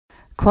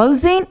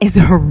Closing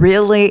is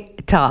really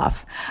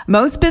tough.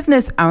 Most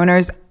business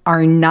owners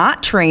are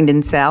not trained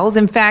in sales.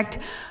 In fact,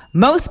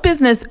 most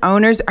business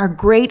owners are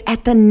great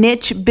at the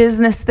niche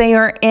business they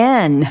are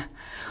in.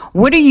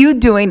 What are you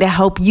doing to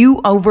help you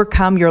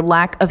overcome your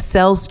lack of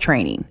sales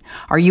training?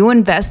 Are you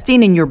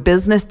investing in your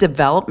business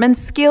development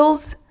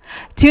skills?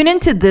 Tune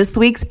into this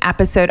week's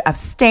episode of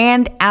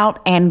Stand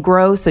Out and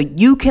Grow so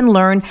you can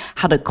learn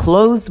how to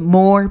close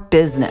more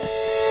business.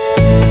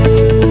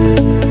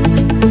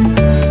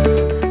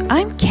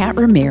 I'm Kat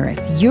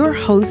Ramirez, your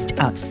host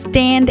of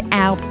Stand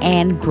Out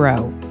and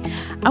Grow.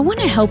 I want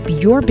to help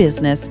your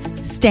business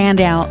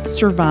stand out,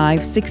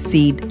 survive,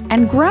 succeed,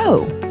 and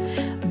grow.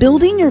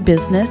 Building your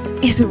business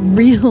is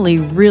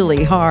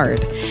really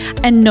hard.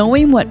 And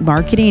knowing what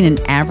marketing and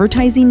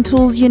advertising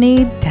tools you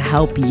need to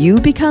help you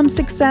become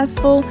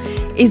successful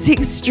is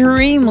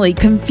extremely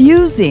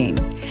confusing.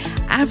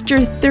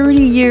 After 30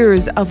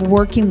 years of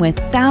working with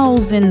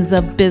thousands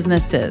of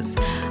businesses,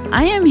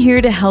 I am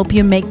here to help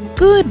you make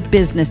good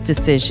business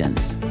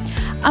decisions.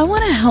 I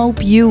want to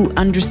help you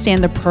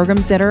understand the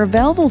programs that are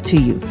available to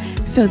you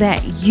so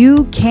that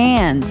you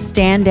can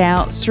stand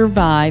out,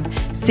 survive,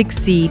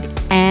 succeed,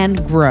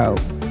 and grow.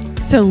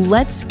 So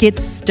let's get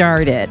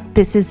started.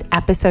 This is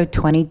episode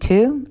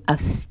 22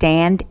 of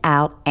Stand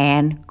Out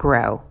and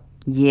Grow.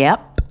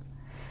 Yep.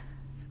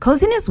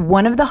 Closing is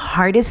one of the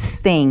hardest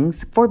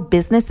things for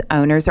business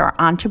owners or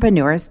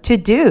entrepreneurs to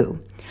do.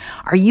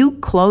 Are you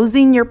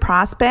closing your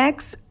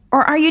prospects?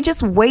 Or are you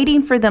just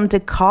waiting for them to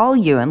call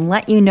you and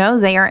let you know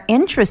they are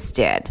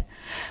interested?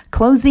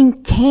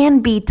 Closing can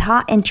be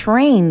taught and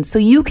trained so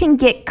you can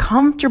get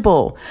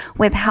comfortable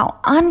with how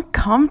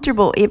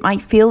uncomfortable it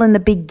might feel in the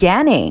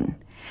beginning.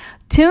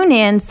 Tune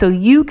in so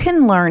you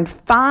can learn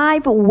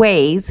 5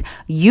 ways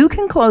you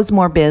can close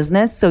more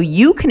business so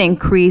you can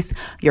increase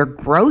your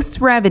gross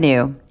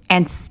revenue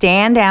and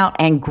stand out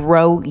and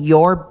grow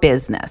your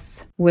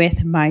business.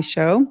 With my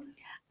show,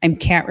 I'm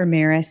Kat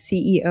Ramirez,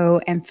 CEO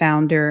and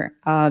founder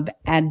of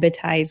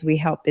Advertise. We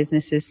help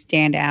businesses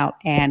stand out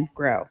and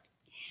grow.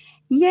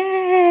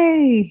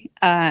 Yay!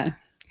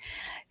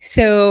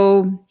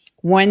 So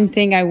one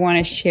thing I want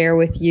to share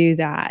with you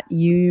that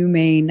you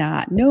may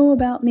not know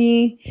about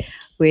me,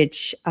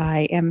 which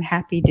I am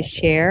happy to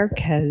share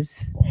because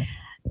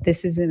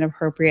this is an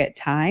appropriate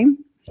time.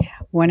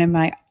 One of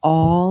my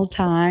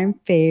all-time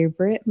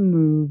favorite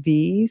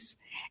movies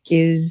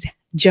is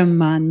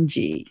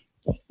Jumanji.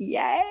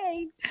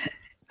 Yay!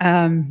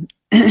 I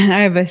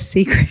have a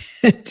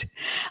secret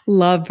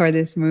love for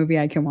this movie.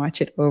 I can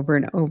watch it over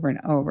and over and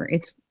over.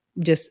 It's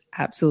just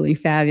absolutely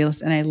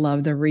fabulous. And I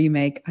love the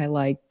remake. I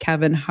like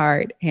Kevin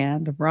Hart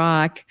and The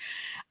Rock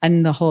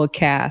and the whole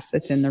cast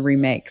that's in the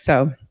remake.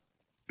 So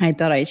I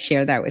thought I'd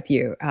share that with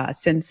you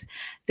since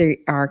they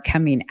are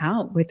coming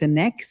out with the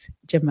next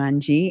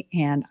Jumanji.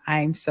 And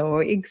I'm so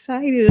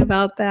excited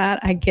about that.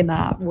 I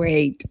cannot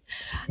wait.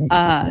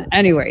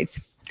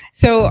 Anyways.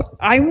 So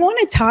I want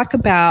to talk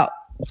about,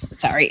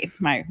 sorry,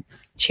 my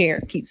chair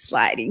keeps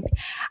sliding.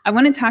 I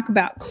want to talk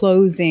about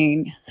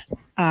closing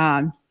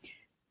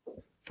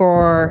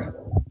for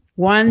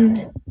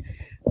one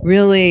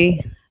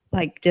really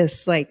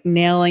just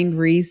nailing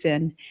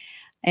reason.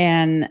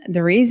 And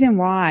the reason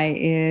why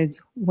is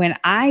when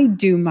I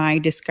do my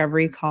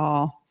discovery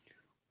call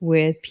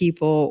with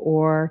people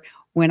or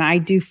when I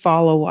do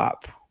follow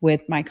up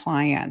with my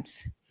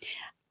clients,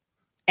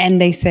 and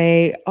they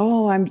say,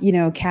 oh,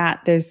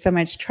 Kat, there's so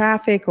much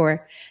traffic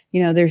or,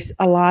 there's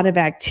a lot of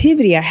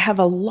activity. I have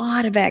a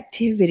lot of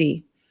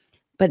activity,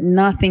 but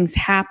nothing's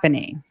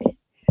happening.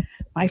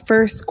 My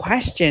first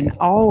question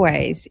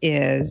always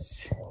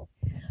is,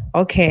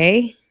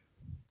 okay,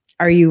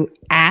 are you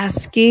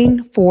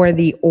asking for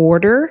the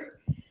order?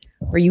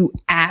 Are you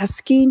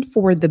asking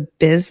for the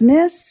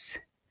business?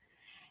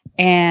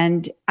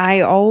 And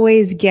I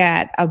always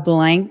get a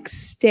blank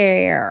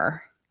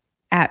stare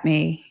at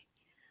me.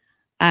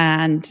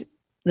 And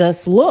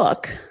this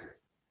look,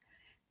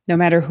 no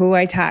matter who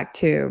I talk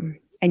to,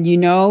 and you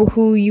know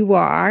who you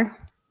are,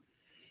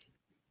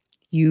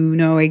 you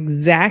know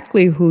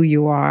exactly who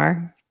you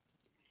are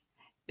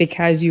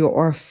because you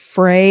are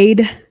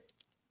afraid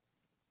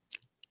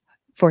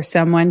for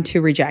someone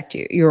to reject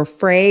you. You're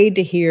afraid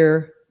to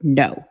hear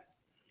no.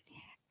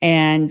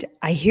 And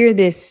I hear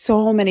this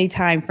so many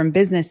times from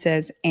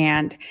businesses.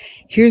 And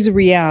here's the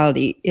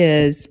reality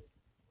is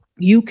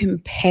you can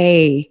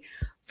pay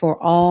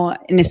for all,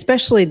 and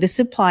especially this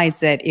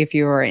applies that if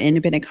you're an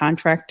independent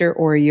contractor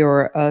or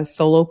you're a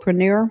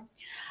solopreneur,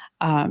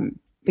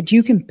 but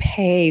you can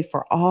pay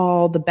for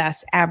all the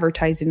best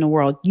advertising in the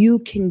world. You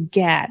can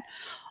get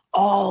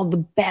all the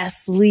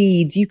best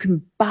leads. You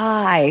can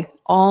buy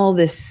all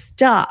this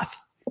stuff.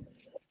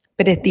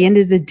 But at the end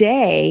of the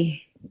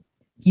day,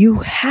 you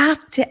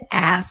have to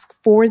ask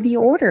for the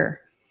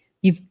order.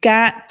 You've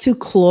got to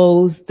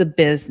close the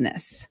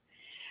business.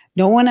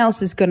 No one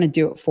else is going to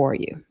do it for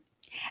you.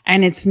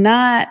 And it's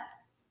not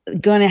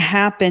going to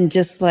happen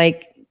just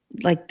like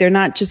they're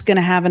not just going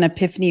to have an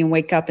epiphany and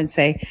wake up and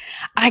say,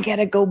 I got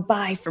to go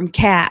buy from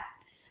Kat.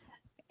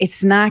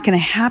 It's not going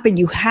to happen.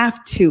 You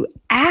have to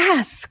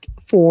ask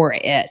for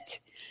it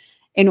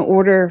in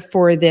order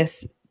for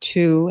this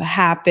to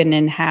happen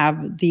and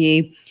have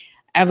the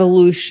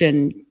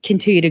evolution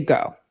continue to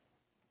go.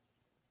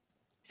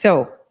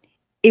 So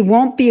it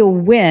won't be a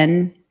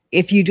win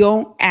if you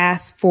don't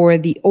ask for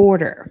the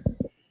order.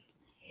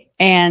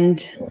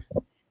 And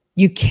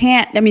you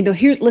can't,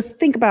 let's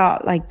think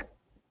about like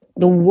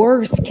the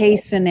worst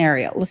case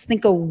scenario. Let's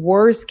think of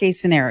worst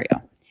case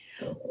scenario.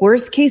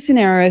 Worst case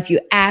scenario, if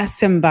you ask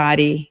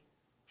somebody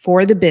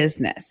for the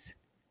business,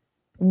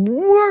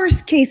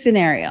 worst case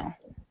scenario,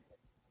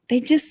 they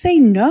just say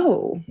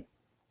no.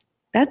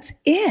 That's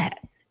it.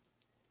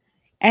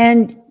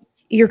 And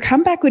your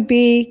comeback would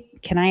be,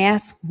 can I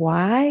ask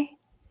why?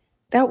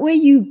 That way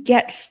you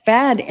get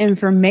fed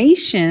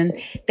information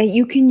that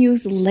you can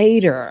use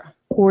later,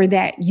 or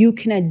that you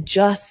can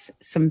adjust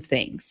some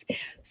things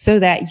so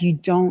that you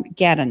don't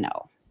get a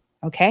no.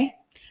 Okay?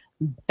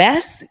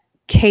 Best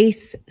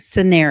case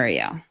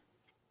scenario.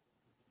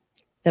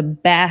 The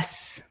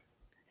best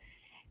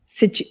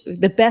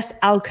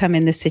outcome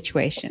in this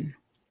situation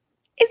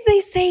is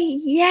they say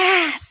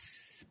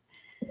yes,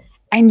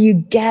 and you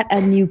get a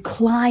new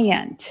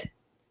client.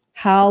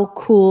 How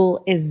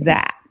cool is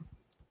that?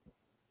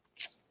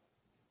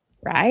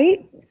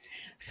 Right?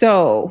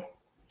 So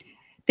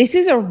this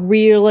is a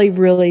really,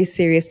 really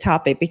serious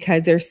topic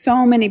because there's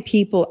so many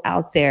people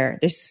out there.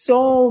 There's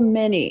so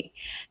many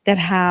that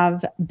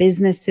have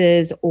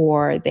businesses,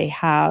 or they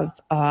have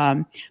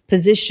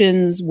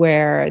positions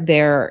where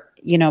their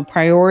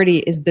priority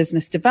is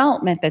business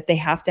development, that they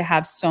have to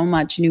have so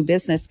much new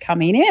business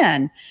coming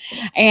in,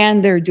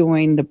 and they're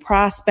doing the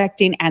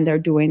prospecting and they're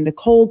doing the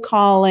cold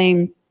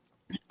calling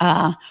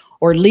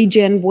or lead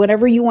gen,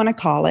 whatever you want to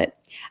call it.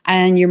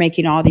 And you're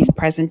making all these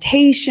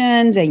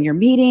presentations and you're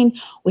meeting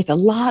with a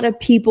lot of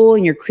people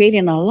and you're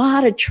creating a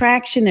lot of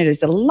traction and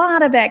there's a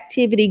lot of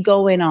activity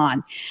going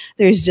on.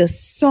 There's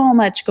just so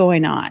much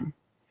going on,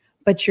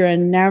 but you're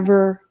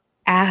never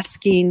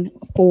asking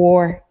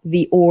for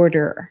the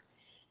order.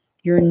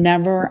 You're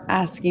never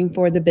asking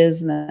for the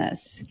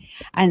business.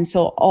 And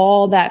so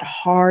all that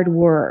hard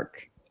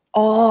work,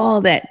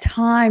 all that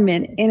time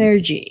and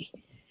energy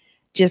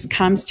just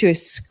comes to a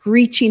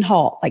screeching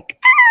halt, like,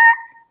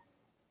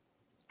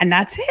 and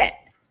that's it.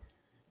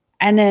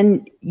 And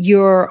then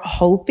you're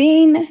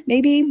hoping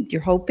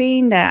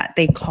that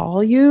they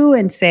call you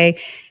and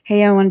say,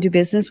 hey, I want to do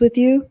business with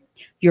you.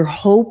 You're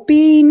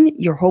hoping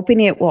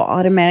it will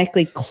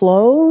automatically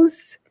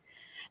close.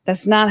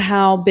 That's not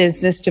how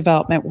business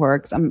development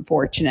works,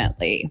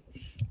 unfortunately.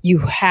 You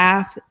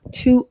have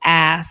to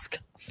ask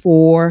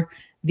for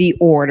the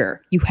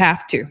order. You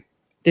have to.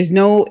 There's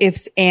no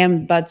ifs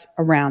and buts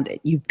around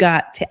it. You've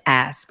got to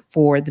ask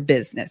for the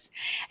business,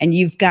 and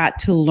you've got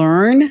to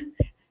learn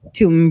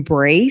to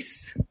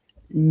embrace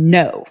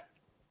no.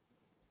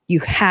 You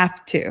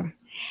have to.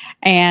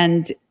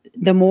 And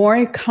the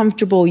more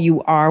comfortable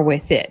you are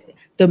with it,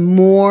 the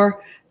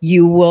more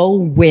you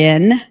will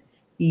win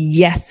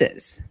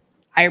yeses.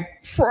 I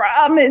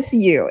promise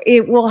you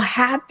it will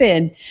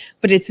happen,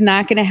 but it's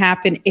not going to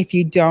happen if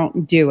you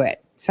don't do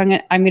it. So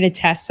I'm going to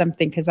test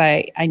something because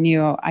I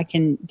knew I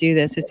can do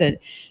this. It's a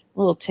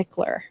little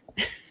tickler.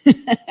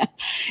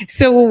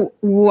 So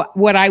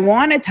what I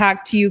want to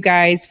talk to you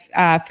guys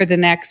for the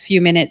next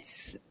few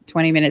minutes,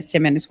 20 minutes,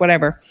 10 minutes,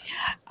 whatever,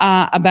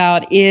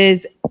 about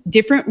is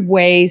different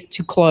ways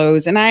to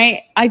close. And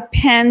I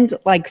penned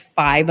like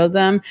 5 of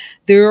them.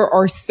 There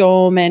are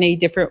so many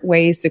different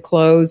ways to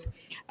close.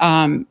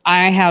 I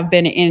have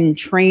been in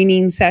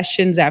training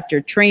sessions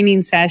after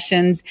training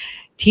sessions,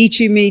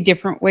 teaching me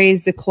different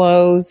ways to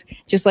close,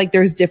 just like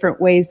there's different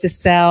ways to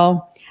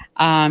sell.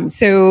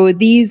 So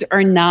these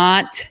are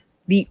not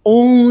the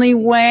only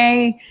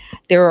way.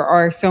 There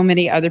are so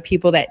many other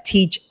people that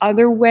teach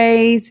other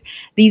ways.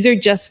 These are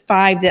just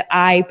 5 that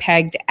I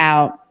pegged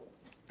out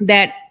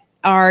that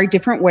are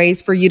different ways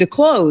for you to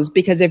close.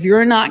 Because if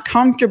you're not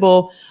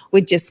comfortable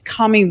with just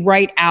coming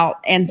right out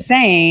and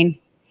saying,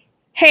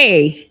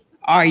 hey,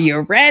 are you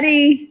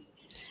ready?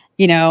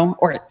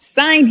 Or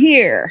sign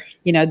here.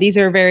 These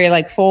are very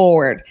like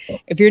forward.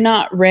 If you're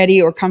not ready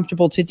or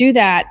comfortable to do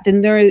that, then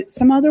there are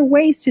some other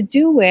ways to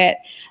do it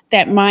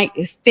that might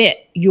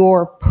fit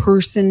your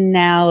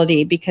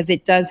personality, because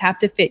it does have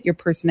to fit your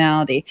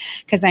personality.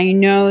 Because I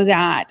know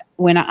that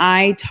when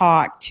I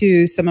talk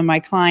to some of my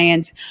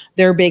clients,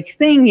 their big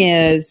thing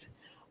is,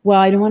 well,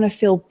 I don't want to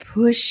feel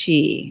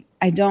pushy.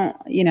 I don't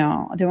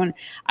want,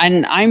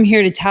 and I'm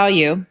here to tell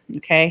you,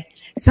 okay,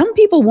 some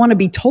people want to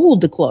be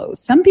told to close.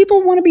 Some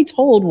people want to be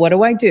told, what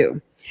do I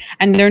do?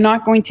 And they're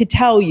not going to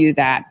tell you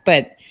that,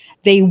 but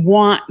they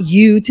want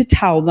you to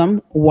tell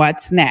them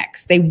what's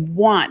next.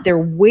 They're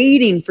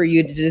waiting for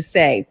you to just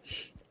say,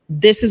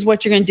 this is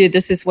what you're going to do.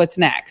 This is what's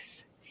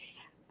next.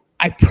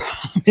 I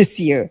promise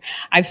you,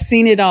 I've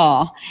seen it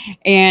all.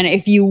 And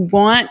if you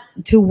want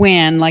to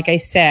win, like I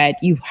said,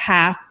 you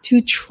have to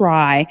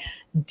try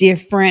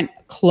different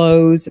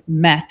close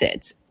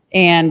methods.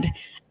 And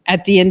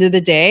at the end of the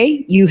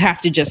day, you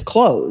have to just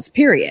close,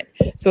 period.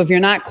 So if you're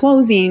not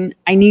closing,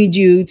 I need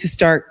you to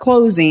start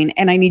closing,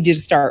 and I need you to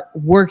start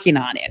working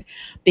on it,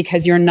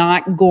 because you're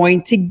not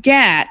going to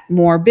get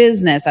more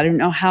business. I don't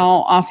know how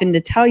often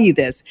to tell you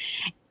this.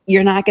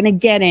 You're not going to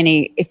get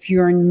any if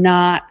you're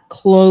not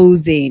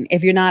closing,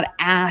 if you're not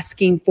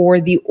asking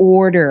for the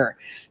order.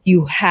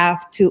 You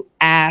have to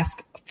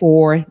ask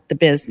for the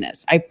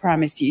business. I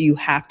promise you, you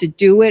have to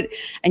do it,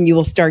 and you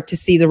will start to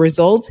see the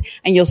results,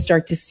 and you'll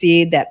start to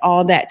see that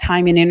all that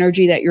time and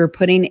energy that you're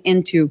putting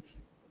into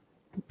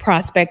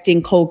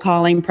prospecting, cold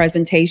calling,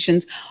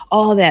 presentations,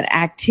 all that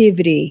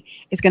activity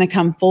is going to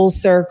come full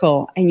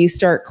circle, and you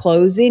start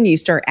closing, you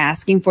start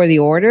asking for the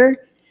order,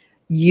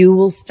 you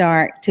will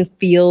start to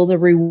feel the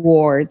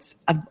rewards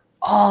of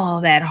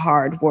all that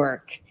hard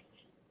work.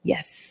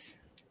 Yes.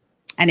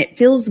 And it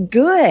feels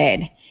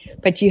good.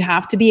 But you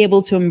have to be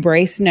able to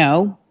embrace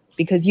no,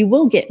 because you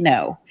will get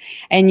no.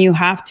 And you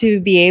have to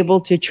be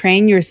able to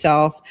train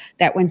yourself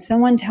that when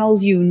someone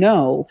tells you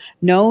no,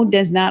 no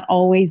does not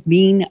always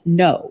mean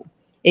no.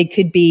 It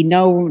could be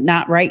no,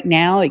 not right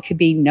now. It could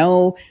be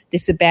no,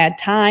 this is a bad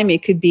time.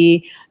 It could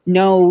be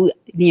no,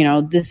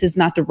 this is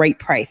not the right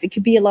price. It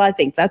could be a lot of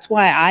things. That's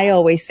why I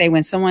always say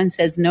when someone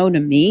says no to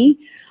me,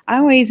 I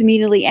always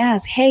immediately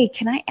ask, hey,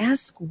 can I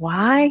ask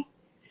why?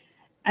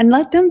 And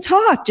let them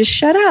talk. Just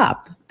shut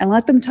up and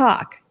let them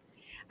talk.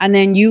 And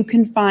then you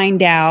can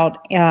find out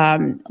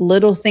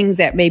little things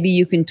that maybe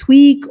you can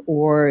tweak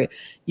or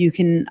you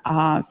can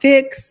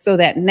fix so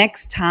that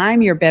next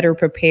time you're better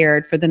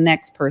prepared for the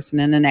next person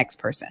and the next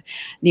person.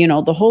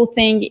 The whole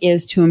thing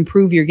is to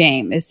improve your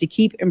game, is to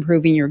keep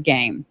improving your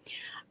game.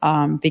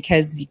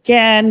 Because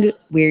again,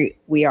 we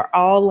are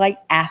all like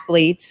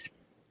athletes.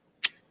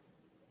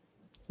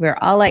 We're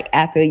all like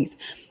athletes.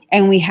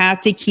 And we have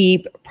to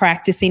keep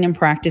practicing and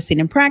practicing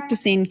and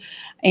practicing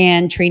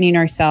and training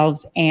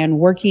ourselves and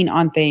working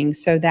on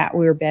things so that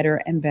we're better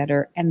and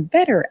better and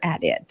better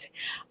at it.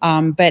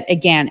 But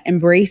again,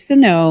 embrace the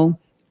no,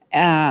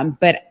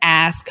 but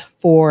ask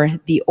for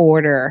the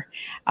order.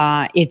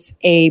 It's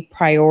a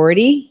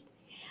priority,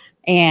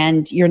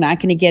 and you're not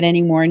going to get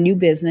any more new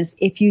business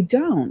if you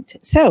don't.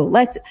 So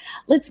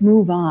let's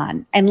move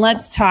on, and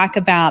let's talk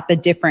about the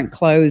different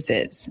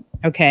closes.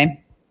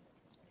 Okay.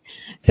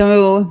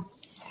 So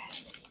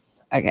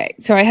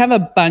I have a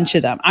bunch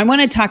of them. I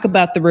want to talk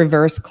about the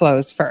reverse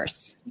close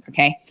first.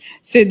 Okay.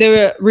 So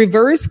the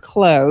reverse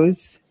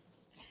close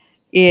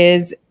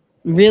is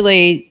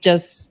really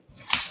just,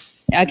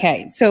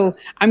 okay. So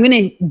I'm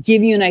going to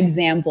give you an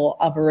example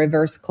of a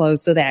reverse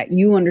close so that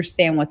you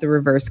understand what the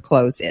reverse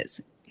close is.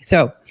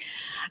 So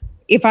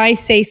if I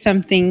say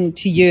something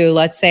to you,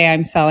 let's say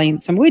I'm selling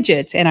some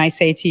widgets, and I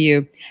say to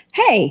you,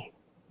 hey,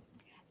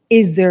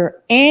 is there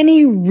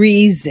any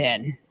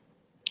reason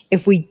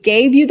if we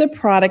gave you the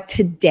product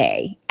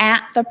today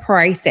at the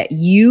price that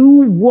you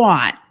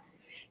want,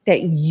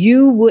 that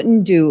you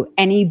wouldn't do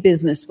any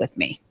business with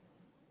me?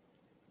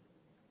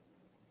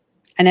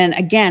 And then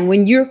again,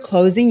 when you're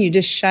closing, you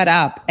just shut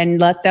up and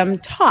let them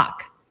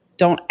talk.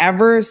 Don't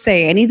ever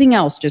say anything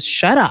else. Just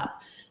shut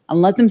up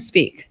and let them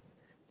speak,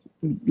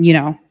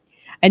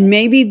 And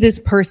maybe this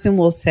person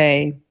will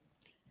say,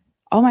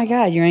 oh my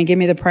God, you're going to give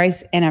me the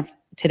price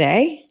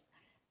today?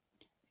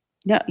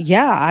 No,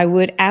 yeah, I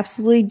would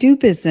absolutely do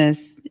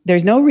business.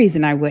 There's no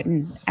reason I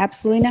wouldn't.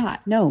 Absolutely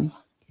not. No.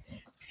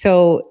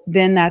 So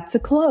then that's a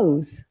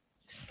close.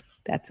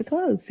 That's a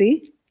close.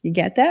 See, you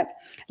get that?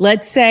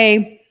 Let's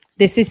say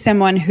this is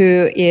someone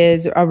who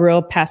is a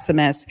real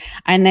pessimist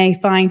and they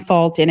find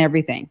fault in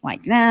everything.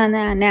 Like, nah.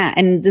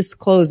 And this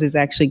close is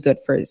actually good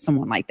for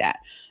someone like that.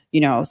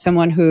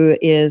 Someone who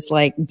is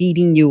like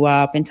beating you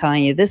up and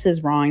telling you this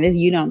is wrong. This,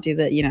 you don't do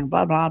that,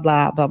 blah, blah,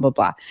 blah, blah, blah,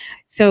 blah.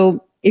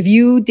 So if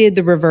you did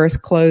the reverse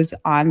close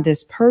on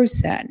this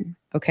person,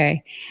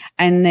 okay,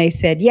 and they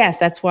said, yes,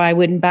 that's why I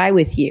wouldn't buy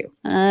with you,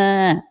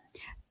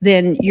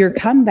 then your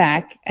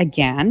comeback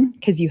again,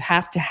 because you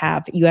have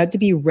to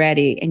be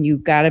ready, and you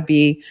got to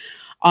be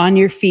on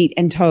your feet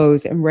and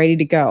toes and ready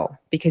to go,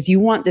 because you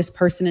want this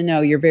person to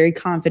know you're very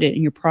confident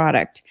in your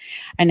product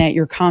and that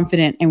you're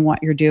confident in what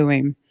you're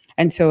doing.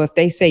 And so if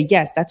they say,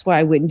 yes, that's why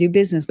I wouldn't do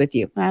business with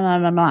you, blah, blah,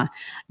 blah, blah,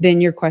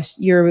 then your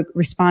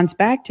response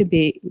back to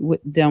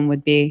them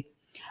would be,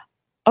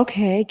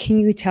 okay, can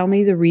you tell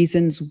me the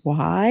reasons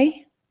why?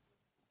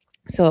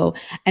 So,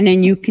 and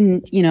then you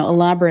can,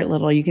 elaborate a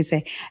little. You can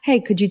say, hey,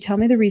 could you tell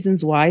me the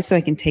reasons why so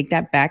I can take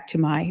that back to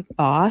my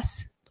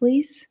boss,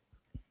 please?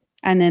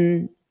 And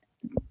then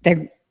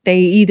they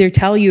either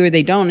tell you or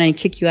they don't, and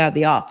kick you out of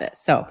the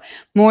office. So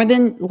more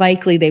than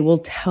likely, they will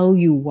tell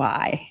you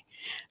why.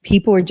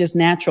 People are just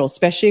natural,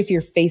 especially if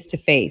you're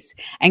face-to-face.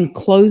 And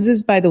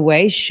closes, by the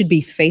way, should be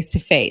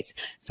face-to-face.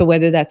 So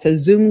whether that's a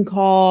Zoom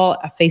call,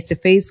 a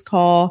face-to-face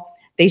call,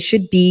 they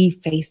should be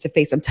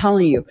face-to-face. I'm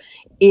telling you,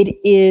 it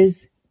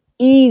is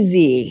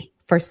easy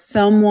for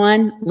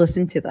someone,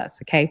 listen to this,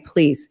 okay,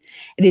 please.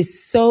 It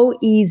is so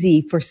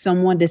easy for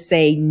someone to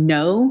say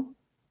no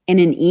in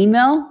an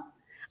email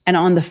and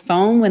on the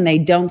phone when they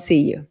don't see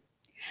you.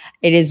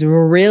 It is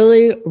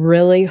really,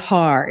 really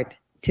hard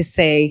to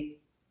say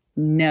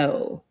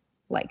no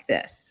like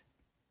this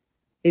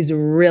is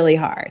really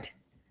hard.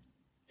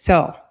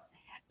 So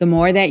the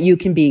more that you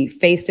can be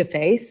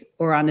face-to-face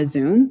or on a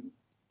Zoom,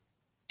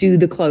 do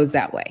the close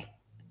that way.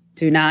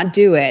 Do not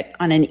do it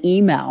on an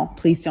email.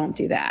 Please don't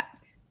do that,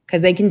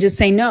 because they can just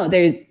say no.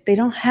 They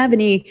don't have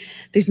any,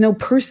 there's no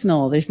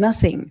personal, there's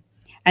nothing.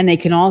 And they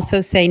can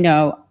also say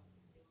no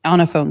on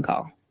a phone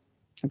call.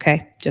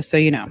 Okay, just so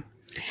you know.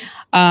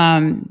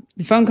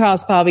 The phone call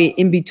is probably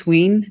in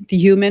between the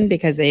human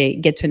because they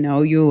get to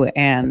know you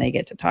and they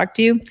get to talk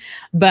to you.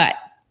 But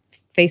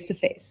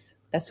face-to-face,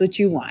 that's what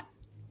you want,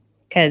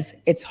 because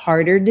it's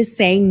harder to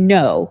say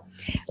no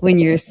when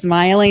you're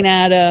smiling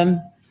at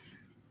them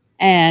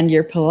and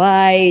you're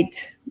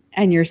polite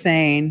and you're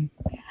saying,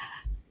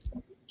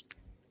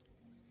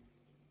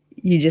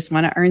 you just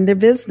want to earn their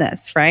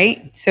business,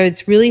 right? So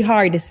it's really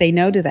hard to say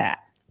no to that.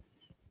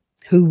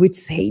 Who would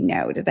say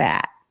no to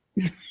that?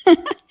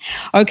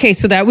 Okay,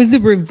 so that was the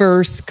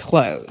reverse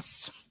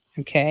close.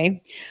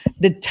 Okay,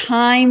 the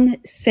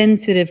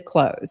time-sensitive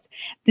close.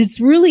 It's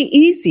really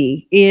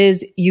easy.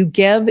 Is you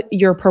give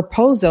your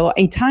proposal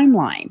a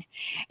timeline.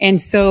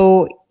 And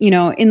so,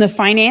 in the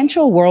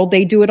financial world,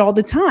 they do it all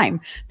the time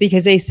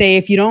because they say,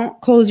 if you don't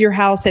close your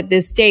house at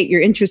this date,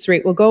 your interest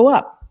rate will go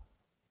up.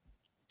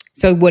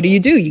 So what do?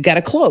 You got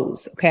to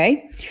close.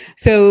 Okay.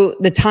 So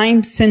the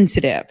time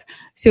sensitive.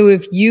 So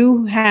if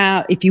you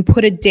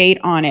put a date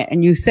on it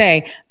and you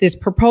say this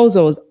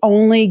proposal is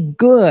only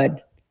good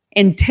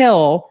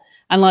until,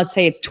 and let's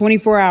say it's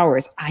 24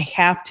 hours, I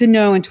have to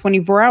know in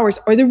 24 hours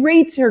or the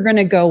rates are going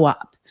to go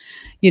up,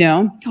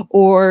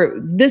 or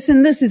this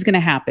and this is going to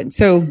happen.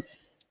 So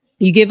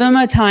you give them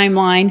a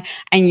timeline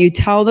and you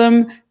tell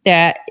them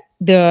that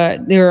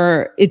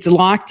it's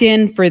locked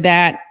in for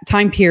that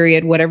time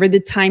period, whatever the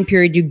time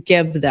period you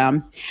give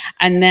them,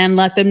 and then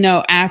let them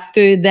know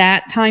after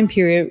that time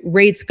period,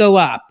 rates go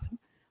up.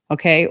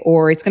 Okay.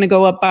 Or it's going to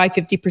go up by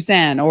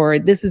 50%, or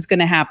this is going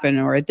to happen,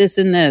 or this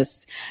and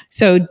this.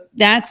 So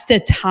that's the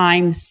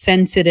time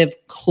sensitive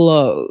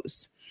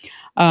close.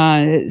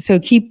 So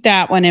keep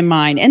that one in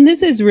mind. And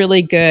this is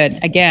really good.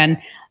 Again,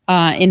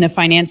 in the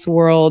finance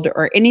world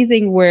or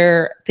anything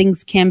where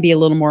things can be a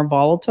little more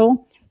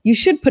volatile, you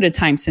should put a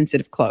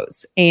time-sensitive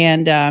close,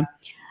 and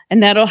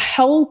that'll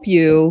help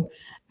you.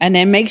 And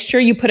then make sure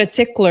you put a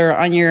tickler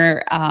on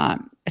your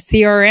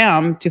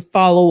CRM to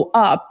follow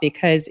up,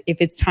 because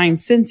if it's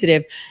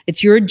time-sensitive,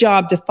 it's your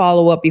job to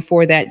follow up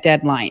before that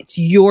deadline. It's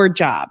your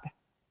job,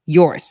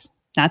 yours,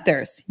 not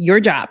theirs. Your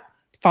job.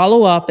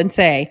 Follow up and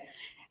say,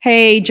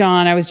 "Hey,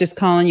 John, I was just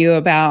calling you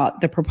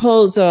about the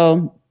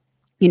proposal.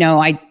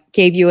 I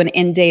gave you an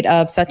end date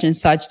of such and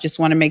such. Just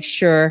want to make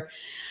sure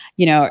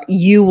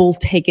you will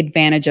take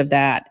advantage of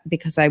that,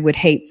 because I would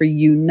hate for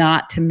you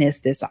not to miss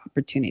this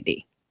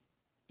opportunity."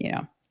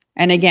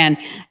 And again,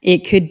 it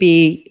could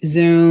be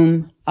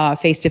Zoom,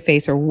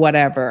 face-to-face, or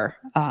whatever.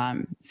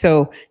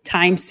 So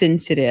time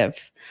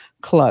sensitive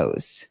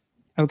close.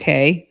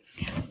 Okay.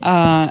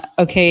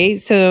 Okay.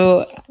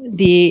 So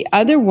the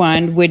other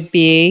one would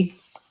be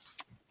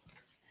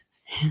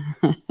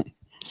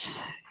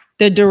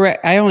the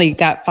direct. I only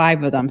got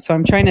 5 of them, so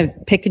I'm trying to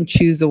pick and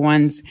choose the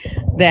ones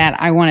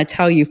that I want to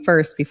tell you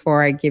first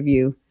before I give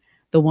you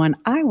the one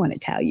I want to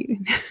tell you.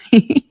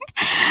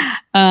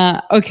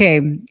 Okay,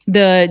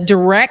 the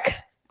direct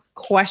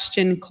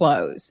question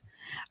close.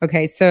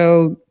 Okay,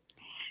 so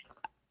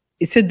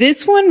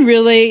this one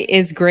really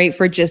is great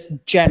for just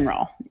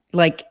general.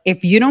 Like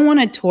if you don't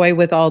want to toy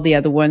with all the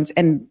other ones,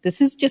 and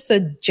this is just a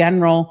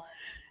general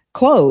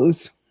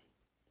close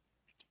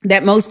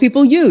that most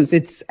people use.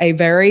 It's a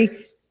very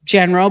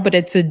general, but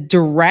it's a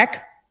direct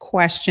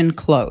question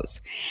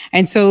close.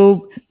 And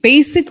so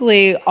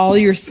basically all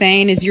you're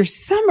saying is you're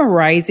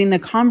summarizing the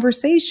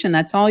conversation.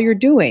 That's all you're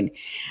doing.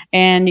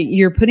 And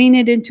you're putting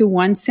it into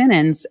one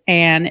sentence,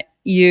 and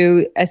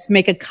you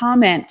make a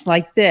comment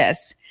like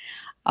this.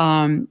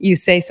 You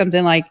say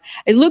something like,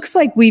 "It looks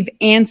like we've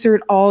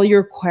answered all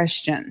your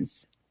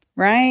questions,"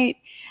 right?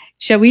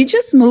 "Shall we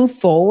just move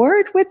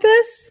forward with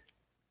this?"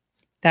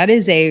 That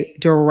is a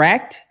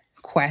direct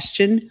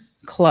question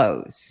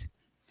close.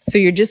 So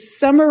you're just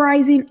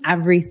summarizing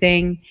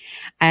everything,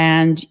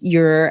 and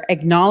you're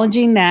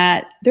acknowledging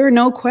that there are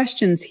no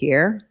questions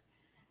here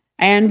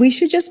and we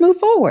should just move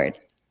forward.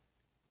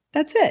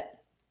 That's it.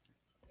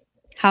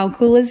 How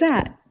cool is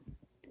that?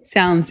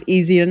 Sounds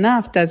easy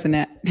enough, doesn't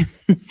it?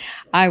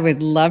 I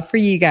would love for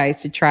you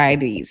guys to try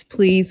these.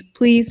 Please,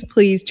 please,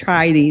 please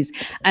try these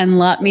and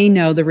let me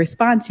know the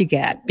response you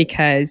get,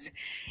 because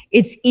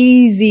it's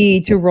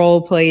easy to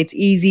role play. It's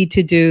easy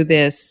to do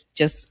this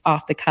just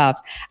off the cuffs.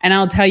 And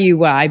I'll tell you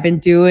what, I've been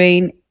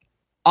doing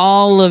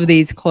all of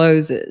these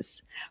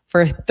closes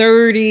for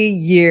 30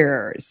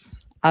 years,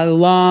 a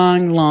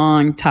long,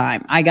 long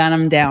time. I got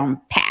them down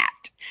pat.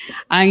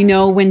 I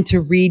know when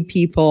to read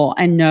people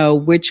and know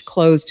which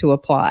close to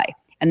apply.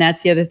 And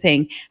that's the other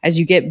thing. As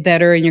you get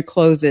better in your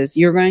closes,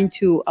 you're going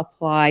to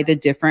apply the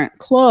different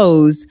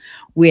close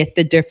with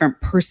the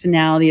different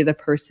personality of the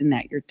person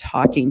that you're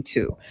talking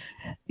to.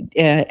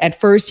 At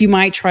first, you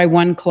might try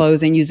one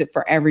close and use it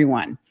for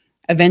everyone.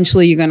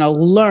 Eventually, you're going to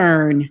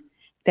learn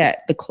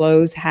that the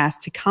close has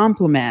to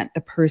complement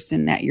the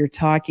person that you're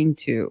talking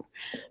to,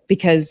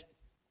 because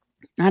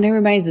not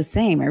everybody's the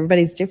same.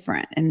 Everybody's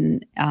different.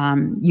 And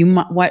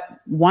what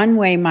one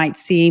way might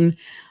seem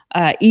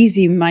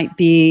easy might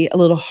be a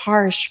little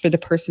harsh for the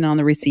person on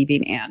the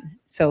receiving end.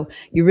 So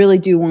you really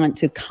do want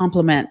to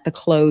complement the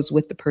close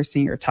with the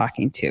person you're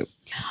talking to.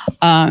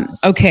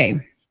 Okay.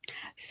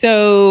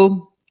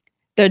 So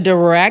the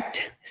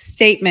direct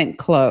statement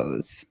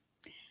close.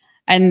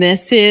 And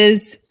this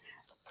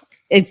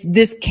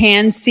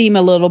can seem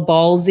a little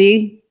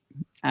ballsy.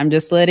 I'm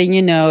just letting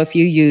you know if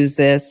you use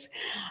this.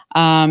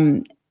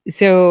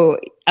 So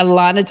a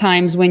lot of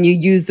times when you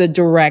use the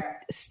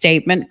direct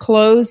statement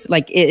close,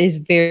 like it is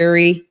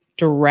very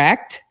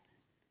direct,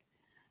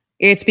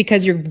 it's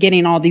because you're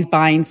getting all these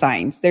buying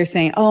signs. They're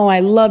saying, oh, I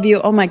love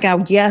you. Oh my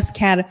God. Yes,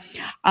 Kat.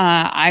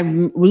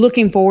 I'm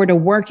looking forward to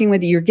working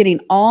with you. You're getting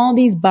all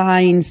these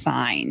buying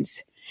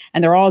signs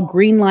and they're all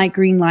green light,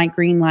 green light,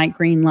 green light,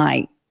 green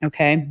light.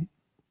 Okay.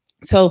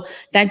 So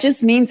that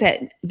just means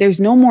that there's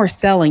no more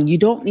selling. You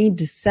don't need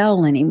to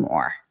sell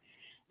anymore.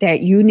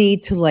 That you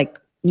need to let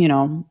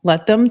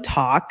them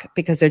talk,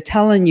 because they're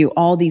telling you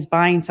all these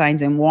buying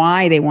signs and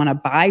why they want to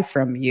buy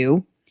from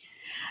you.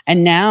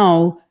 And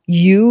now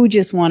you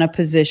just want a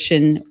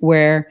position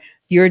where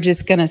you're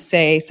just going to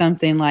say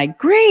something like,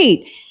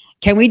 great,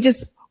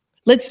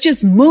 let's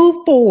just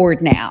move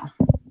forward now,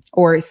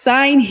 or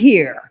sign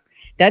here.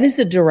 That is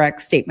the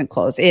direct statement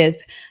close,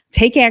 is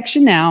take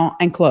action now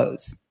and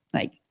close.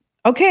 Like,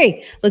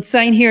 okay, let's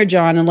sign here,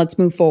 John, and let's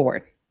move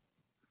forward.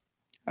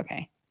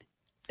 Okay.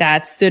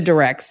 That's the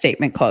direct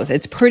statement close.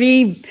 It's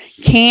pretty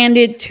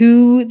candid,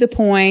 to the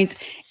point,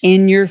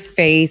 in your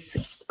face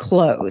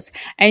close.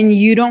 And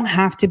you don't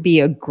have to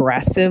be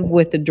aggressive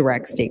with the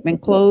direct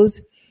statement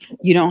close.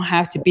 You don't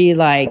have to be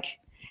like,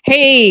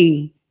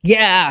 hey,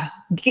 yeah,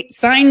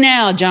 sign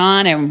now,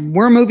 John, and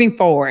we're moving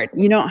forward.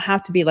 You don't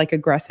have to be like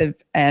aggressive.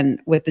 And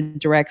with the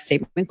direct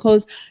statement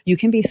close, you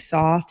can be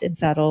soft and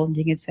subtle.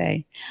 You can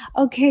say,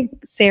 okay,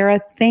 Sarah,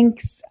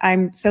 thanks.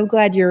 I'm so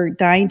glad you're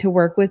dying to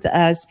work with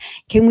us.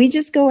 Can we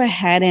just go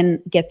ahead and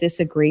get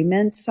this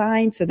agreement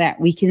signed so that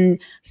we can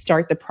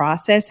start the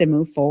process and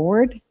move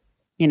forward?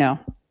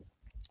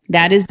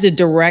 That is the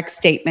direct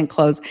statement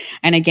close.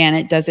 And again,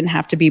 it doesn't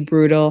have to be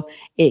brutal.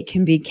 It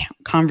can be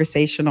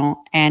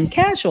conversational and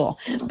casual,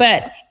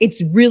 but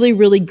it's really,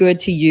 really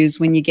good to use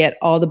when you get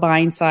all the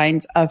buying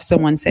signs of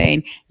someone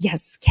saying,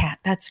 yes, Kat,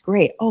 that's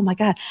great. Oh my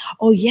God.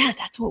 Oh yeah,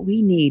 that's what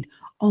we need.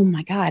 Oh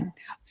my God.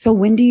 So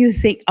when do you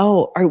think,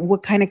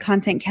 what kind of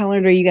content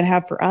calendar are you going to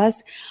have for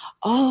us?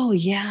 Oh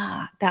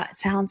yeah, that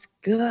sounds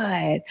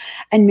good.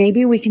 And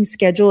maybe we can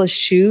schedule a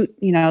shoot,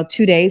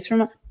 2 days from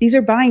now. These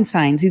are buying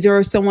signs. These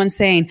are someone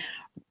saying,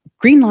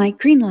 green light,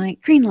 green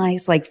light, green light.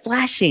 It's like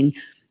flashing.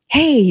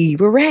 Hey,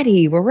 we're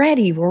ready. We're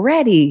ready. We're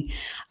ready.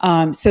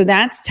 So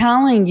that's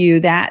telling you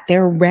that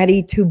they're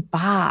ready to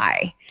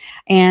buy.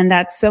 And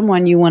that's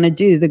someone you want to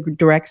do the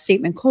direct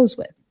statement close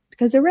with,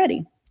 because they're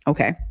ready.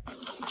 Okay.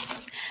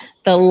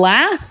 The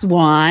last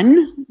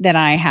one that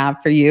I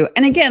have for you,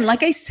 and again,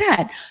 like I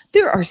said,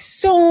 there are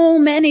so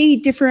many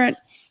different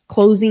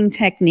closing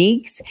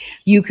techniques.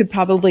 You could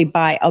probably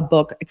buy a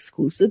book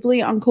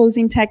exclusively on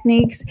closing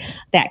techniques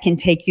that can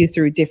take you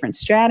through different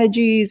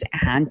strategies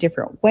and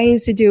different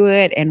ways to do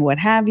it and what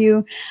have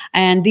you.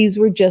 And these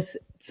were just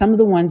some of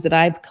the ones that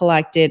I've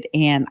collected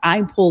and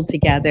I pulled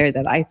together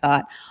that I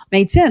thought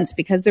made sense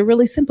because they're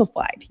really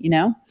simplified,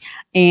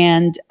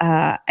 And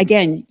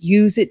again,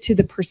 use it to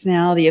the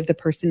personality of the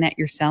person that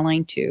you're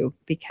selling to,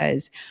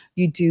 because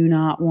you do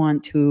not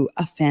want to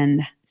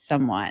offend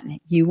someone.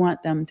 You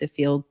want them to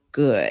feel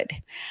good.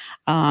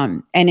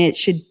 And it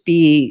should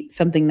be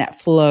something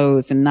that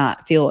flows and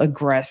not feel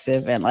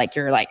aggressive and like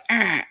you're like,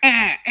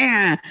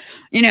 we're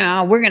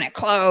going to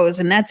close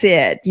and that's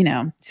it,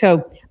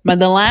 So, but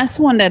the last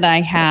one that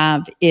I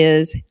have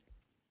is,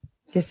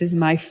 this is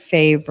my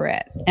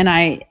favorite. And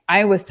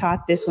I was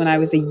taught this when I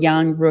was a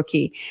young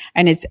rookie,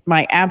 and it's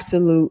my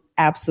absolute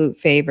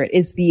favorite.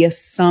 It's the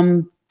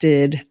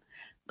assumpted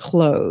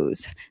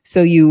close.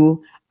 So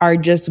you are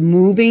just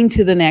moving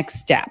to the next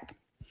step.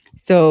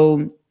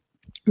 So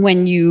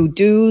when you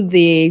do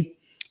the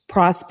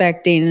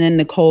prospecting and then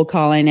the cold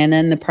calling and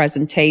then the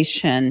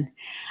presentation,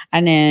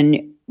 and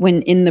then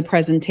when in the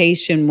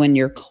presentation, when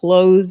you're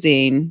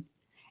closing,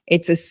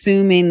 it's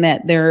assuming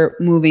that they're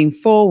moving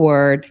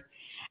forward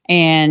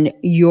and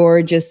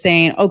you're just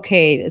saying,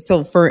 okay,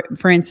 so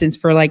for instance,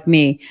 for like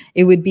me,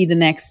 it would be the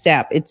next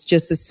step. It's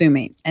just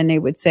assuming. And it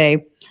would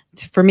say,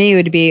 for me, it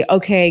would be,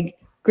 okay,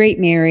 great,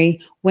 Mary,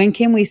 when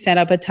can we set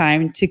up a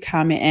time to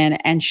come in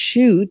and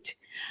shoot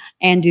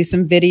and do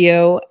some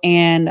video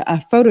and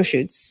photo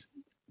shoots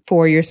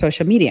for your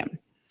social media?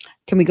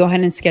 Can we go ahead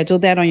and schedule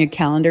that on your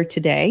calendar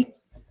today?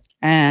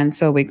 And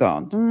so we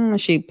go,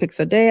 she picks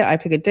a date, I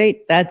pick a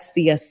date. That's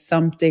the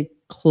assumptive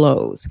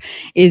close.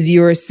 Is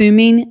you're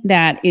assuming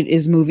that it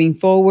is moving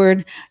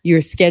forward.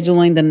 You're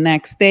scheduling the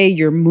next day.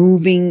 You're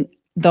moving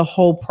the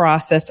whole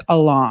process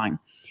along.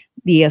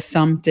 The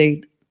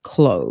assumptive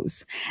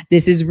close.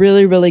 This is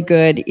really, really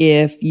good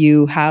if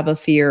you have a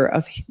fear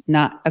of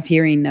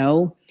hearing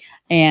no,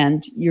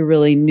 and you're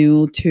really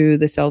new to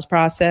the sales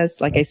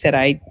process. Like I said,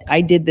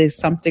 I did the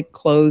assumptive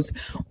close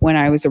when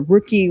I was a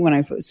rookie, when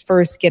I was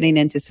first getting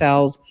into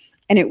sales,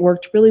 and it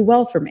worked really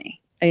well for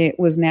me. It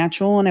was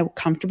natural and it was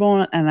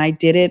comfortable, and I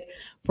did it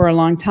for a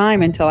long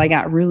time until I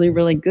got really,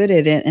 really good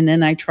at it. And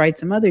then I tried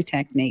some other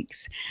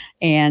techniques.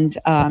 And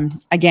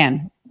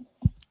again,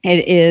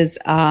 it is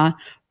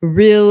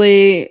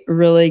really,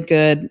 really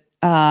good.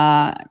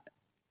 But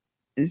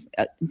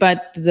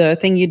the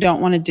thing you don't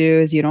want to do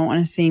is you don't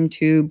want to seem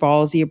too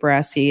ballsy or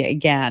brassy.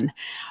 Again,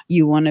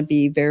 you want to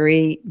be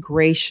very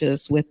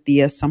gracious with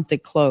the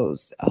assumptive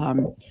close.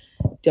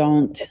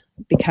 Don't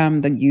become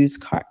the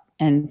used car.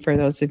 And for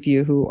those of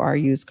you who are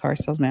used car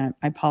salesmen,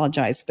 I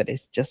apologize, but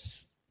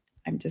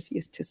I'm just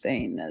used to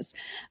saying this.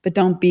 But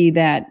don't be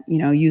that,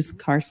 used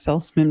car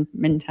salesman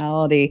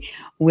mentality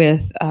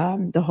with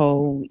the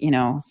whole,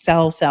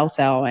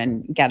 sell,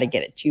 and got to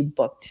get it you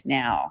booked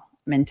now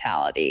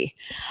mentality.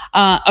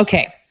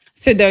 Okay,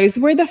 so those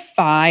were the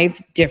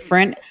 5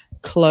 different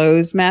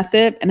close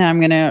method, and I'm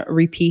going to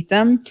repeat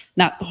them,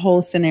 not the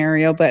whole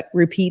scenario, but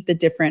repeat the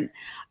different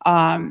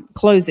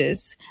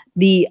closes.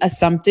 The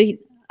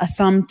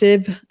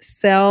assumptive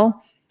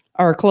sell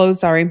or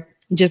close,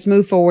 just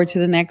move forward to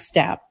the next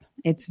step.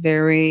 It's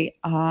very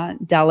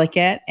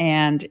delicate,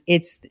 and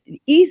it's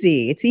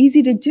easy. It's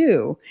easy to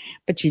do,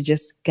 but you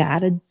just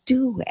gotta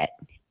do it.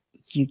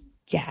 You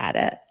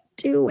gotta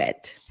do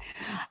it.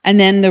 And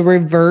then the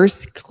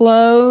reverse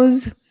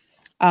close,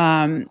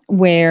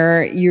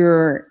 where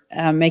you're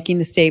making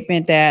the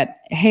statement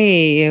that,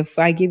 hey, if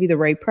I give you the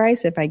right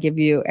price, if I give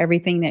you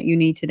everything that you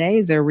need today,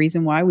 is there a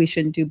reason why we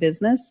shouldn't do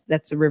business?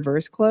 That's a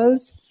reverse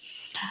close.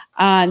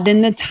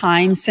 Then the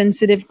time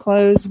sensitive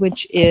close,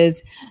 which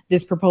is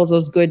this proposal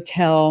is good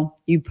till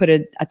you put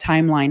a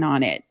timeline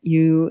on it.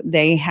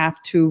 They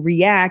have to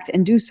react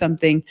and do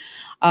something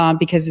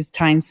because it's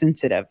time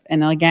sensitive.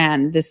 And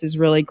again, this is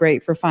really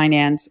great for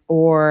finance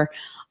or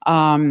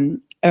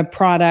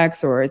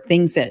products or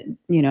things that,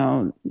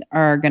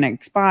 are going to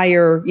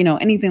expire,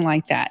 anything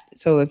like that.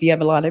 So if you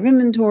have a lot of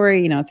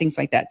inventory, things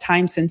like that,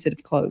 time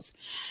sensitive close.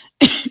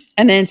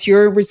 And then it's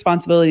your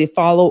responsibility to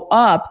follow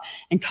up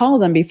and call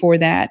them before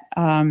that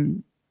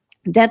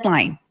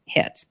deadline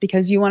hits,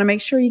 because you want to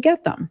make sure you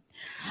get them.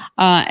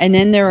 And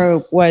then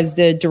there was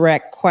the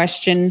direct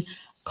question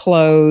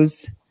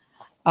close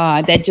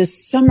that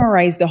just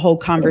summarized the whole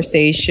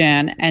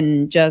conversation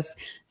and just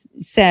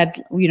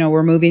said,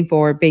 we're moving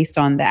forward based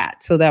on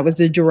that. So that was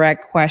the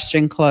direct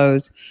question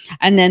close.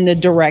 And then the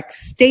direct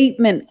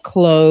statement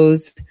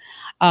close.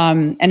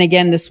 And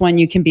again, this one,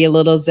 you can be a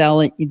little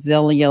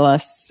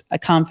zealous,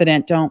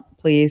 confident. Don't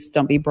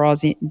be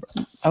brassy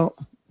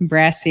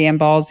and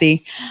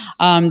ballsy.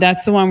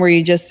 That's the one where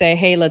you just say,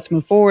 hey, let's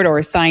move forward,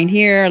 or sign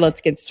here.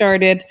 Let's get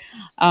started.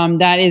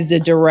 That is the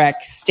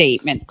direct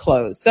statement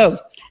close. So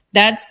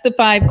that's the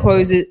 5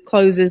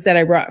 closes that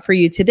I brought for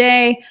you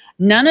today.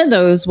 None of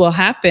those will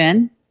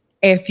happen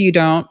if you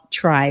don't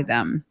try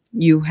them.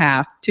 You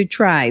have to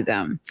try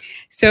them.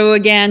 So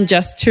again,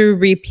 just to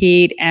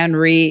repeat and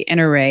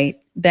reiterate,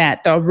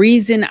 that the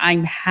reason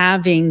I'm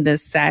having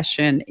this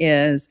session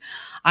is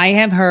I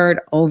have heard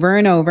over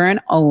and over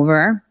and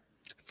over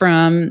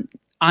from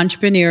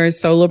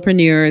entrepreneurs,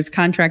 solopreneurs,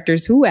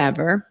 contractors,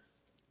 whoever.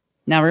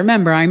 Now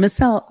remember, I'm a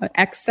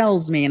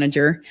ex-sales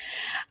manager,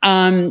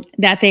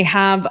 that they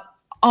have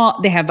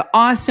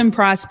awesome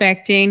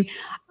prospecting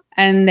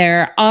and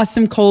they're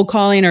awesome cold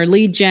calling or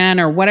lead gen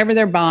or whatever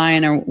they're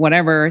buying or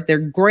whatever. They're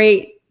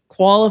great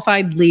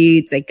qualified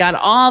leads. They got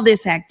all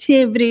this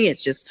activity.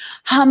 It's just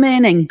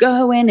humming and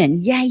going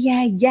and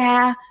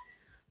yeah.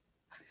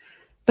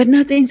 But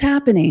nothing's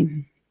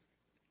happening.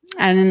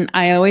 And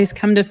I always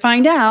come to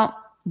find out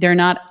they're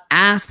not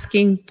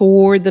asking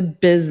for the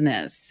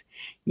business.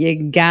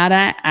 You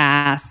gotta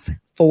ask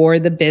for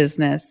the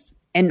business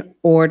in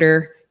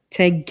order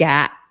to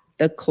get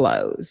the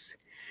close.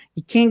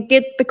 You can't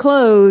get the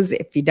close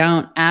if you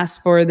don't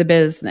ask for the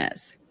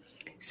business.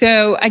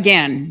 So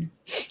again,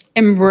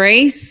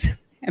 embrace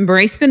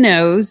the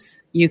no's.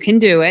 You can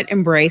do it.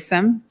 Embrace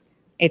them.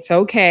 It's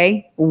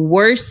okay.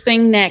 Worst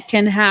thing that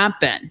can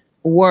happen.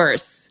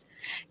 Worse.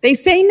 They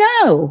say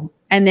no.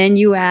 And then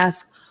you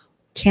ask,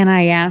 can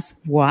I ask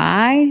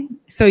why?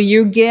 So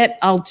you get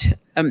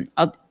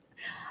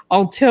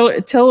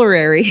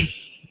artillery.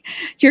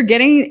 You're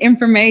getting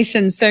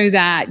information so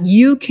that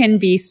you can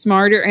be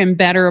smarter and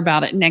better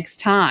about it next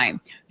time.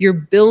 You're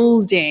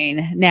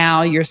building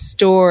now your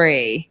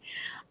story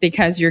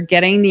because you're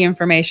getting the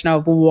information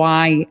of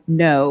why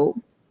no.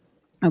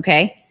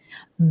 Okay.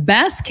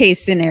 Best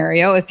case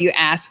scenario, if you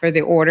ask for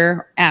the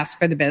order, ask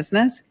for the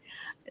business,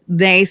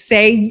 they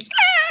say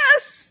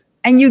yes,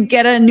 and you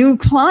get a new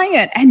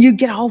client and you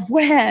get a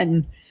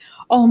win.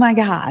 oh my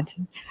God.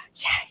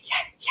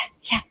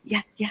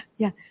 Yeah.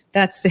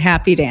 That's the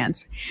happy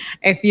dance.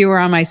 If you were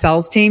on my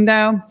sales team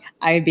though,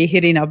 I'd be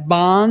hitting a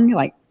bong,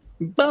 like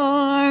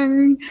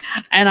bong.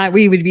 And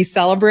we would be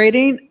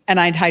celebrating and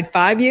I'd high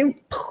five you.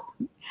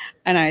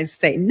 And I'd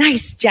say,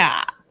 nice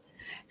job.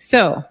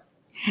 So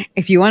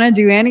if you want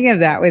to do any of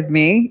that with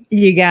me,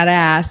 you got to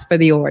ask for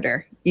the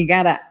order. You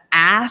got to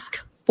ask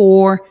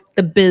for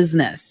the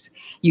business.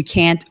 You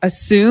can't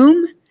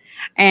assume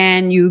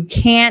and you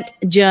can't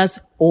just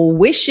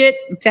wish it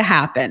to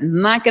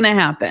happen. Not going to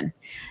happen.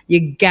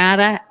 You got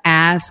to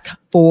ask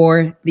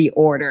for the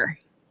order.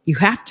 You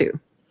have to.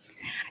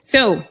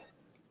 So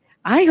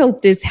I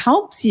hope this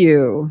helps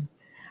you.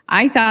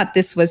 I thought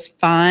this was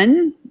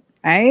fun,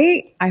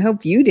 right? I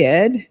hope you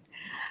did.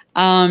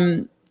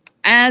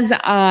 As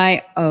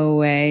I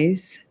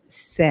always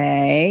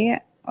say,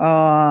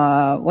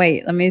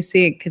 wait, let me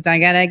see, because I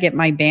got to get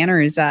my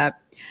banners up.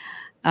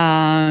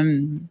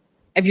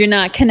 If you're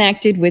not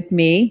connected with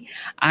me,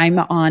 I'm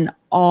on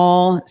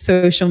all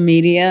social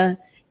media,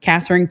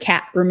 Catherine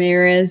Cat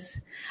Ramirez.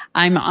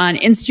 I'm on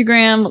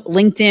Instagram,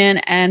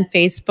 LinkedIn, and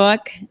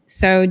Facebook.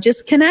 So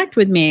just connect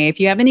with me. If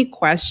you have any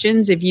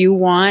questions, if you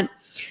want,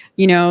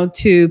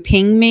 to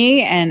ping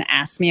me and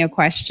ask me a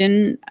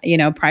question,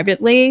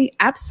 privately,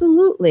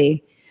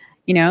 absolutely.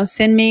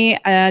 Send me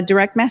a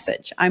direct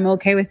message. I'm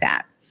okay with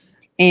that.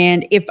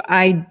 And if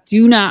I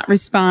do not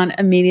respond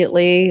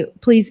immediately,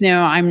 please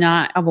know I'm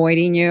not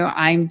avoiding you.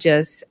 I'm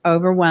just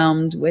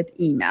overwhelmed with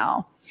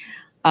email.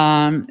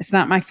 It's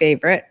not my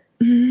favorite.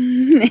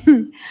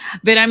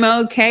 But I'm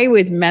okay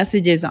with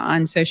messages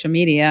on social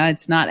media.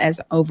 It's not as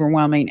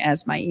overwhelming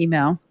as my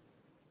email.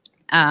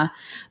 But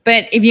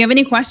if you have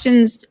any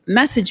questions,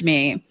 message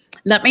me.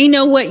 Let me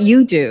know what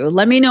you do.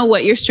 Let me know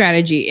what your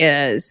strategy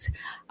is.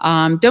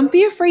 Don't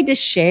be afraid to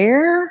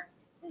share.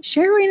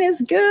 Sharing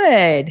is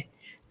good.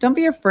 Don't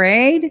be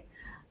afraid.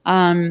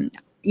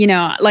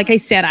 Like I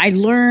said, I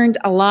learned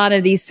a lot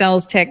of these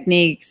sales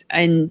techniques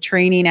and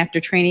training after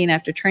training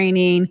after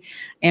training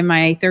in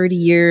my 30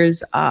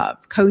 years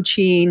of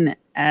coaching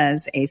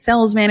as a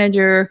sales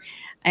manager.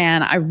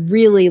 And I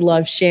really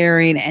love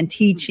sharing and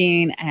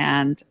teaching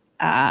and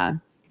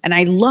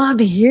I love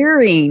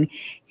hearing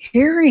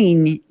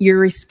your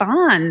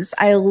response.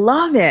 I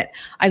love it.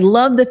 I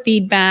love the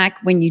feedback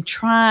when you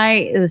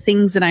try the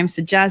things that I'm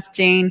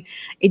suggesting.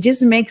 It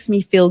just makes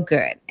me feel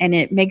good and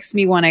it makes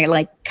me want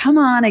to come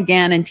on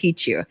again and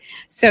teach you.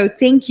 So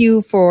thank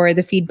you for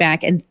the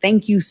feedback and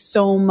thank you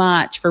so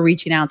much for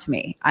reaching out to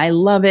me. I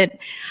love it.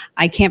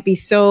 I can't be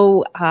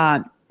so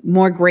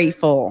more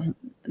grateful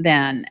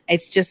than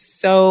it's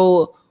just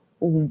so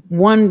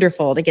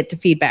wonderful to get the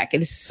feedback.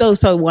 It is so,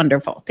 so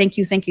wonderful. Thank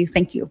you.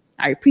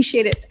 I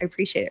appreciate it.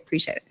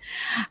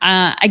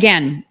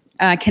 Again,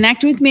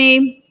 connect with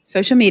me,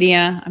 social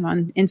media. I'm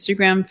on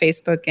Instagram,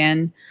 Facebook,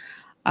 and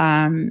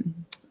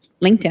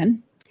LinkedIn.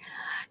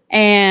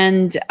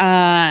 And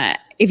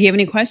if you have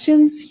any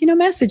questions,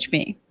 message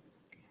me.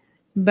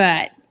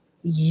 But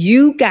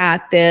you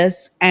got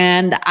this,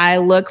 and I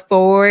look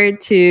forward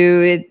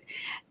to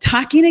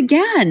talking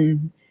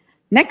again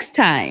next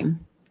time.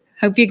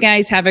 Hope you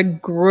guys have a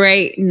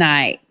great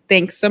night.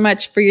 Thanks so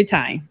much for your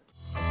time.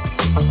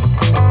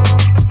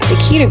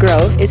 The key to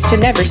growth is to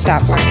never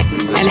stop learning.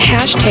 And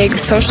hashtag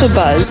Social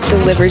Buzz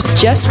delivers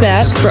just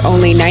that for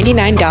only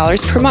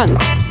 $99 per month.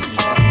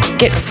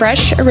 Get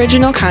fresh,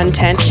 original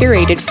content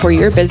curated for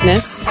your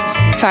business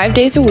 5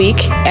 days a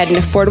week at an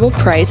affordable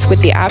price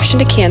with the option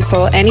to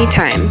cancel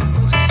anytime.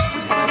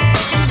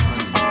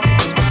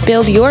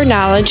 Build your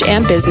knowledge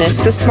and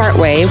business the smart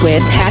way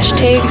with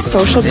hashtag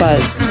Social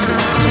Buzz.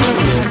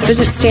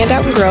 Visit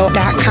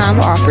standoutandgrow.com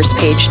offers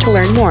page to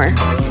learn more.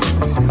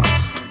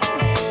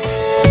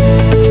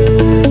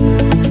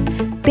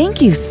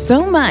 Thank you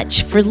so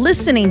much for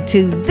listening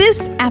to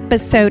this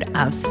episode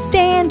of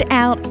Stand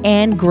Out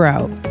and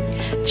Grow.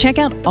 Check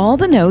out all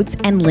the notes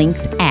and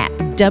links at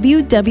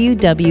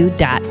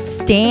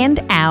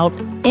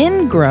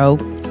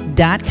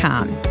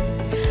www.standoutandgrow.com.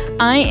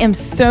 I am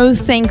so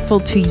thankful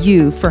to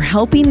you for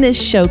helping this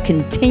show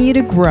continue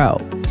to grow.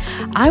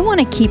 I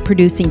want to keep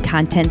producing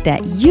content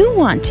that you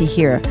want to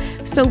hear,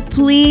 so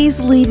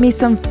please leave me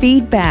some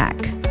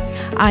feedback.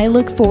 I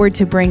look forward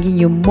to bringing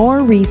you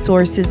more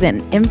resources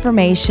and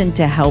information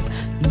to help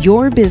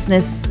your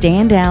business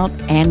stand out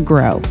and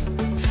grow.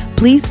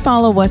 Please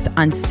follow us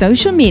on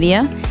social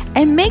media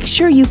and make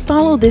sure you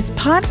follow this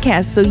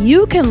podcast so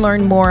you can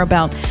learn more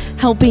about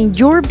helping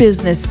your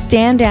business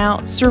stand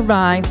out,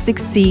 survive,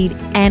 succeed,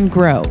 and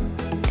grow.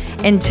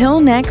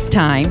 Until next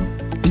time,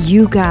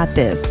 you got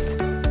this.